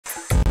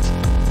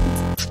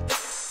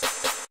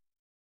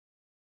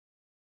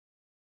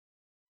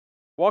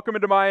Welcome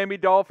into Miami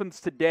Dolphins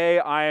Today.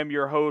 I am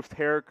your host,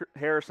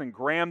 Harrison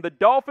Graham. The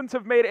Dolphins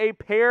have made a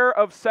pair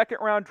of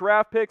second-round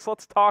draft picks.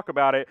 Let's talk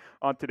about it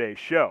on today's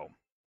show.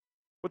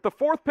 With the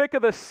fourth pick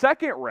of the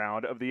second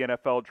round of the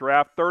NFL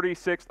Draft,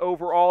 36th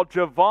overall,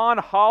 Jevon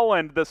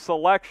Holland, the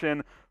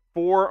selection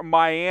for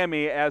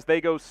Miami as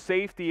they go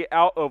safety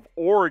out of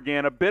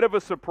Oregon. A bit of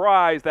a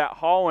surprise that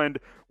Holland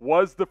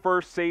was the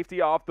first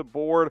safety off the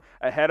board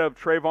ahead of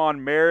Trayvon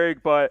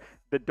Merrick, but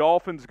the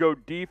Dolphins go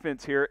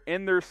defense here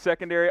in their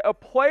secondary. A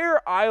player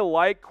I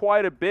like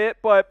quite a bit,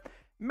 but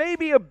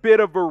maybe a bit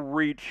of a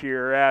reach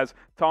here, as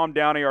Tom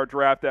Downey, our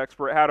draft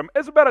expert, had him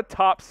as about a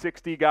top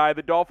 60 guy.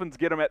 The Dolphins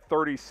get him at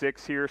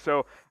 36 here,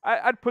 so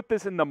I'd put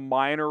this in the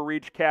minor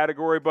reach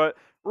category. But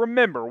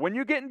remember, when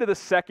you get into the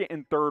second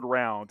and third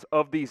rounds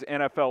of these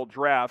NFL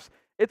drafts,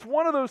 it's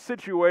one of those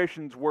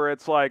situations where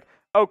it's like,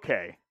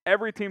 okay,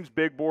 every team's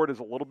big board is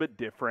a little bit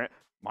different.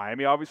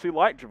 Miami obviously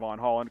liked Jevon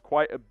Holland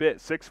quite a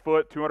bit. 6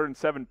 foot,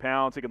 207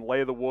 pounds. He can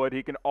lay the wood.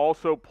 He can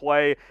also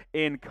play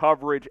in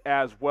coverage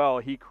as well.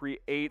 He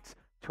creates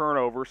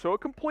turnover. So a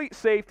complete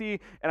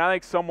safety, and I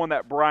think someone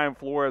that Brian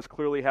Flores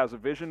clearly has a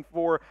vision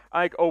for.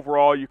 I think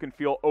overall you can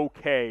feel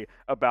okay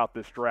about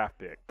this draft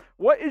pick.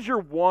 What is your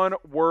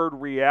one-word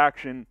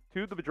reaction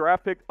to the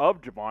draft pick of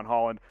Jevon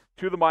Holland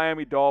to the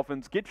Miami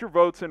Dolphins? Get your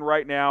votes in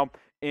right now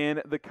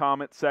in the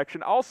comment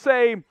section. I'll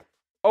say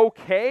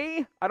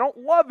okay. I don't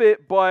love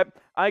it, but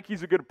I think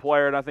he's a good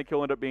player, and I think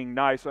he'll end up being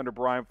nice under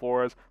Brian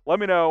Flores. Let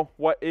me know,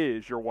 what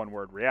is your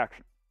one-word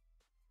reaction?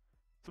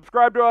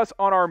 Subscribe to us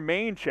on our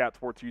main Chat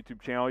Sports YouTube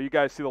channel. You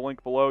guys see the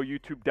link below,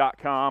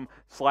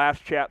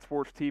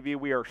 youtube.com/ChatSportsTV.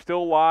 We are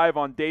still live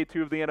on day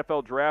 2 of the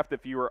NFL Draft.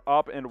 If you are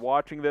up and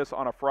watching this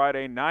on a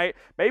Friday night,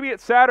 maybe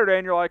it's Saturday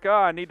and you're like,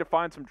 I need to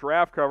find some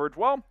draft coverage.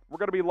 Well, we're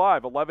going to be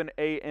live 11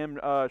 a.m.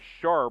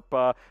 Sharp,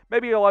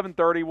 maybe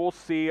 11:30. We'll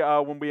see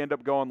when we end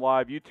up going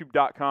live.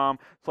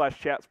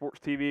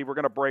 youtube.com/ChatSportsTV. We're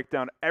going to break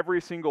down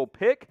every single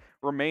pick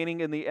remaining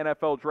in the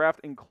NFL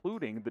Draft,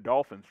 including the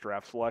Dolphins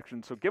draft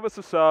selection. So give us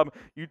a sub,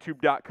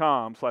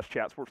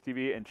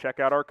 youtube.com/ChatSportsTV, and check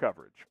out our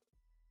coverage.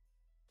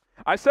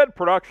 I said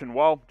production.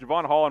 Well,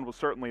 Jevon Holland was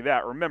certainly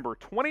that. Remember,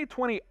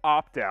 2020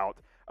 opt-out,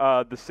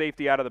 the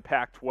safety out of the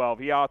Pac-12.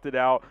 He opted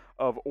out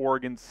of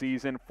Oregon's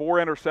season. 4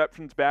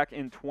 interceptions back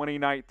in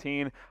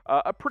 2019.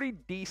 A pretty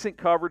decent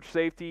coverage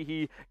safety.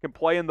 He can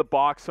play in the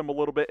box some a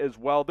little bit as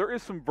well. There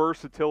is some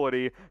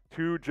versatility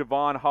to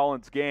Jevon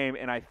Holland's game,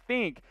 and I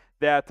think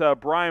that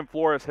Brian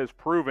Flores has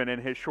proven in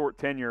his short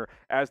tenure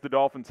as the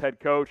Dolphins head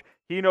coach.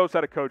 He knows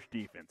how to coach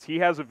defense. He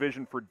has a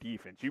vision for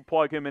defense. You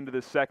plug him into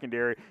this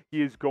secondary,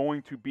 he is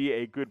going to be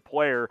a good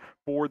player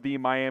for the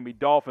Miami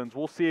Dolphins.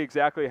 We'll see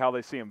exactly how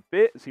they see him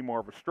fit. Is he more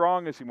of a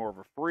strong? Is he more of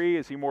a free?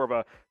 Is he more of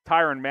a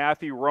Tyrann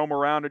Mathieu, roam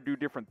around and do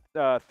different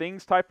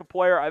things type of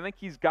player? I think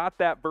he's got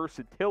that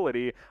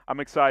versatility. I'm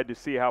excited to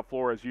see how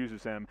Flores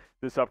uses him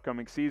this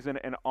upcoming season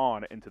and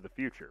on into the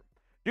future.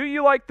 Do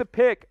you like the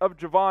pick of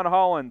Jevon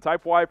Holland?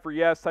 Type Y for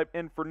yes, type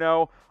N for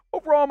no.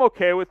 Overall, I'm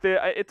okay with it.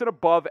 It's an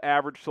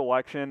above-average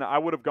selection. I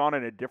would have gone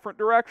in a different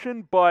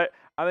direction, but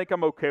I think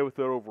I'm okay with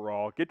it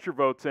overall. Get your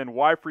votes in.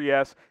 Y for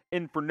yes,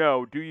 N for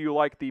no. Do you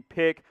like the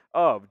pick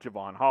of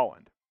Jevon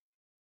Holland?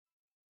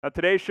 Now,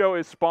 today's show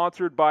is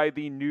sponsored by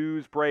the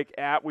Newsbreak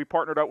app. We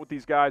partnered up with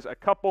these guys a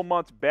couple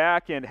months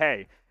back, and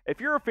hey, if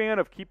you're a fan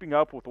of keeping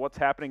up with what's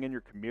happening in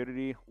your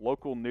community,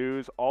 local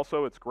news,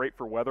 also it's great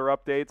for weather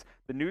updates,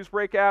 the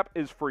Newsbreak app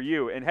is for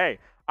you. And hey,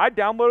 I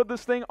downloaded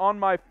this thing on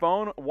my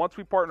phone once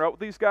we partnered up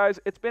with these guys.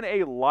 It's been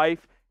a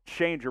life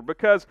changer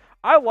because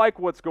I like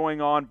what's going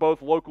on,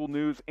 both local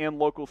news and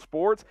local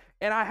sports,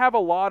 and I have a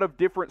lot of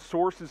different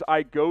sources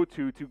I go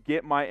to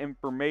get my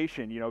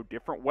information,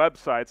 different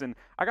websites, and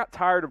I got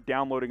tired of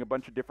downloading a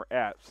bunch of different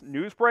apps.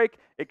 Newsbreak,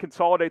 it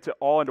consolidates it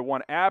all into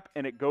one app,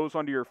 and it goes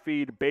onto your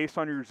feed based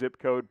on your zip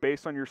code,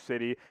 based on your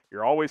city.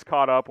 You're always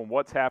caught up on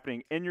what's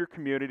happening in your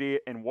community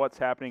and what's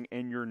happening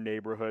in your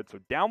neighborhood. So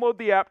download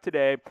the app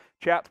today,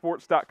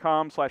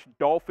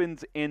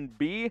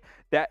 chatsports.com/DolphinsNB.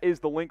 That is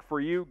the link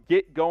for you.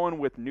 Get going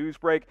with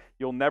Newsbreak.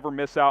 You'll never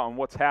miss out on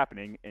what's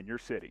happening in your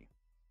city.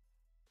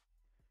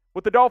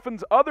 With the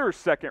Dolphins' other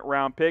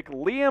second-round pick,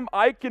 Liam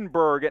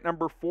Eichenberg at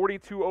number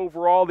 42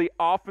 overall, the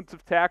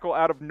offensive tackle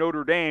out of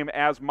Notre Dame,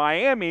 as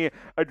Miami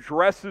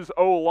addresses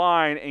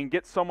O-line and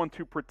gets someone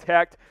to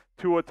protect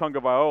Tua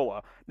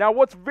Tagovailoa. Now,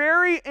 what's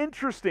very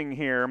interesting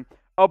here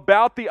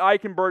about the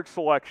Eichenberg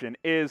selection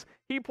is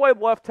he played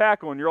left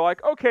tackle, and you're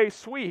like, okay,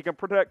 sweet, he can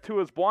protect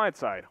Tua's blind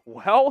side.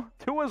 Well,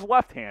 Tua's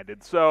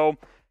left-handed, so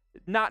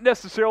not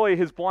necessarily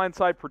his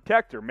blindside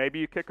protector. Maybe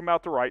you kick him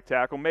out to right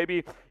tackle.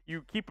 Maybe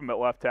you keep him at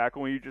left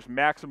tackle and you just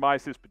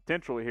maximize his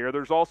potential here.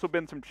 There's also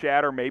been some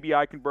chatter. Maybe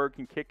Eichenberg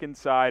can kick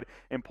inside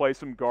and play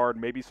some guard,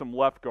 maybe some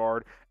left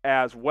guard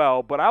as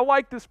well. But I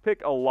like this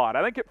pick a lot.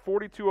 I think at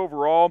 42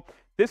 overall,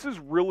 this is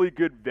really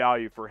good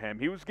value for him.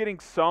 He was getting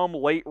some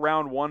late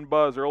round 1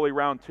 buzz, early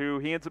round 2.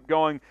 He ends up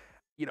going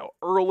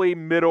early,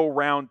 middle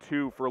round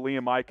 2 for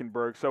Liam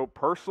Eichenberg. So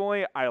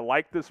personally, I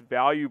like this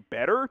value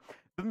better.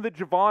 than the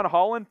Jevon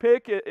Holland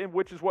pick,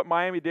 which is what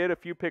Miami did a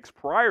few picks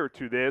prior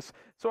to this.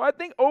 So I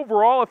think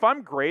overall, if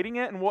I'm grading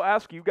it, and we'll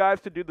ask you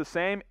guys to do the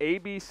same, A,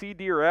 B, C,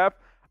 D, or F,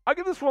 I'll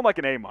give this one like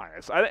an A-.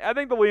 I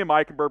think the Liam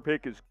Eichenberg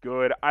pick is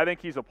good. I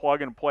think he's a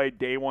plug-and-play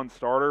day-one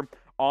starter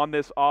on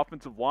this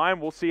offensive line.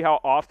 We'll see how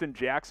Austin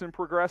Jackson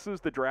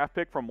progresses, the draft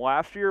pick from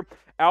last year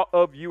out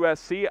of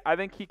USC. I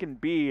think he can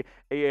be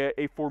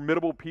a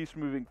formidable piece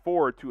moving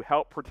forward to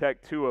help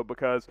protect Tua,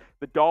 because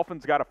the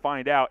Dolphins got to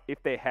find out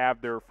if they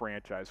have their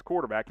franchise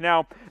quarterback.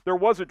 Now, there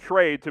was a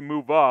trade to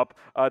move up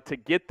to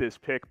get this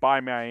pick by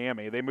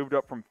Miami. They moved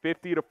up from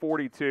 50 to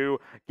 42,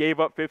 gave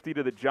up 50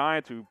 to the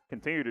Giants, who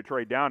continue to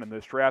trade down in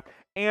this draft,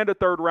 and a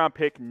third-round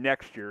pick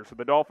next year. So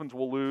the Dolphins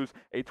will lose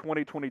a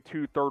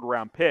 2022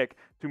 third-round pick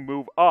to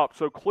move up.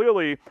 So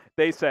clearly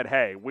they said,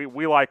 hey,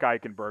 we like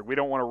Eichenberg. We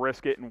don't want to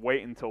risk it and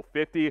wait until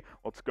 50.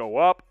 Let's go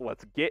up.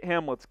 Let's get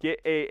him. Let's get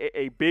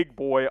a big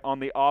boy on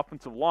the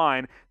offensive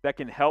line that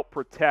can help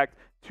protect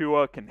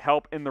Tua, can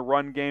help in the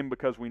run game,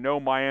 because we know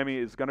Miami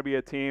is going to be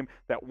a team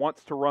that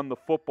wants to run the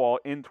football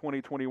in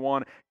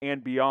 2021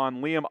 and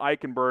beyond. Liam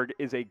Eichenberg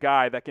is a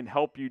guy that can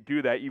help you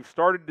do that. You've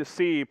started to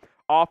see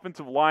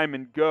offensive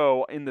linemen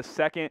go in the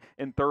second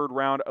and third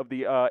round of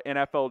the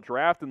NFL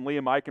draft, and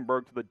Liam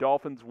Eichenberg to the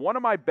Dolphins, one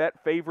of my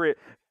favorite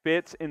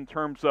fits in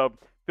terms of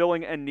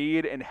filling a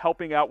need and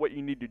helping out what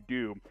you need to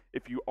do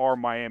if you are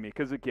Miami.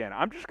 Because, again,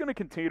 I'm just going to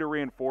continue to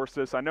reinforce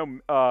this. I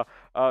know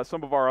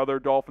some of our other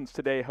Dolphins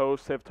Today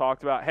hosts have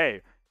talked about,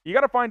 hey, you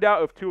got to find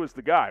out if Tua's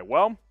the guy.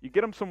 Well, you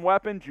get him some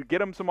weapons, you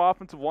get him some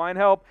offensive line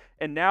help,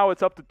 and now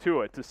it's up to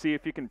Tua to see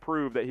if he can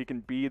prove that he can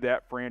be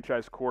that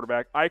franchise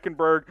quarterback.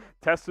 Eichenberg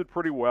tested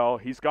pretty well.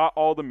 He's got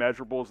all the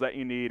measurables that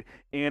you need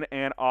in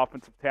an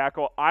offensive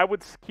tackle. I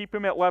would keep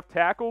him at left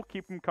tackle,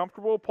 keep him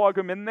comfortable, plug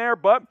him in there,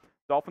 but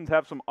Dolphins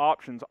have some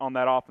options on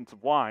that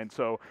offensive line,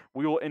 so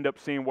we will end up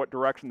seeing what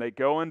direction they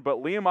go in. But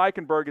Liam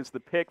Eichenberg is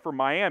the pick for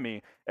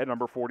Miami at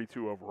number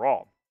 42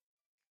 overall.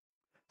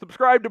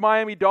 Subscribe to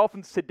Miami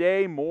Dolphins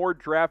Today. More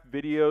draft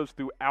videos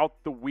throughout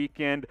the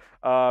weekend.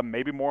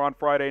 Maybe more on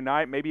Friday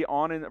night. Maybe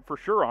for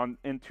sure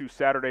into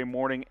Saturday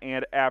morning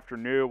and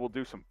afternoon. We'll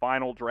do some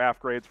final draft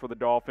grades for the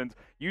Dolphins.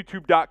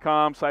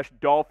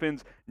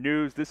 YouTube.com/Dolphins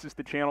News. This is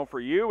the channel for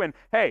you. And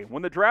hey,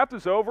 when the draft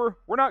is over,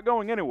 we're not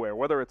going anywhere.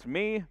 Whether it's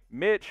me,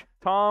 Mitch,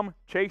 Tom,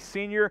 Chase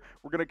Sr.,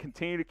 we're going to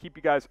continue to keep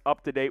you guys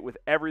up to date with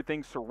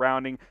everything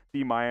surrounding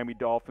the Miami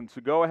Dolphins.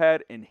 So go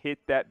ahead and hit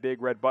that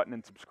big red button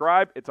and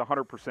subscribe. It's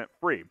 100%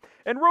 free.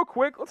 And real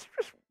quick, let's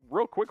just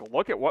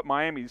look at what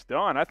Miami's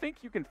done. I think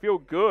you can feel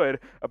good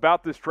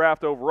about this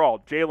draft overall.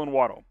 Jalen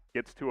Waddle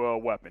gets to a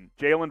weapon.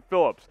 Jalen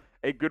Phillips,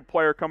 a good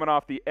player coming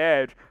off the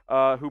edge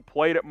who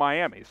played at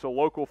Miami, so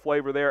local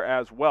flavor there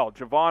as well.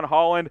 Jevon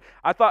Holland,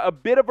 I thought a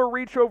bit of a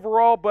reach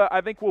overall, but I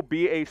think will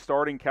be a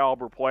starting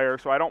caliber player,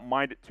 so I don't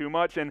mind it too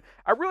much. And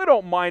I really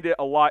don't mind it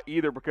a lot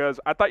either, because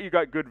I thought you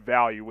got good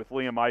value with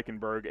Liam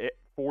Eichenberg at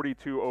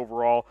 42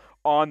 overall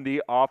on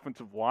the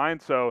offensive line.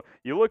 So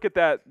you look at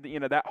that,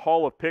 that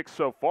haul of picks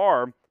so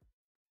far,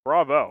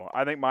 bravo.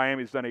 I think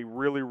Miami's done a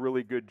really,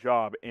 really good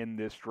job in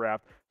this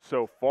draft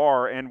so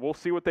far, and we'll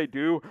see what they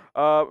do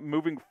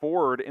moving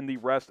forward in the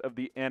rest of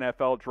the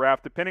NFL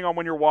draft. Depending on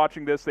when you're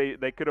watching this,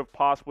 they could have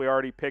possibly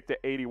already picked at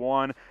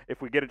 81.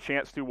 If we get a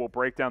chance to, we'll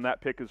break down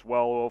that pick as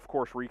well. We'll, of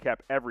course,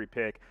 recap every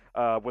pick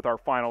with our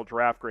final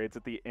draft grades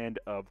at the end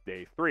of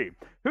day 3.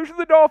 Who should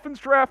the Dolphins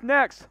draft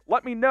next?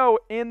 Let me know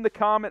in the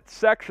comments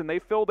section. They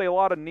filled a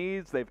lot of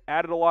needs. They've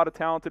added a lot of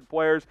talented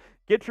players.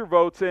 Get your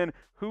votes in.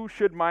 Who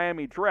should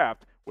Miami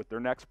draft with their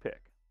next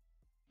pick?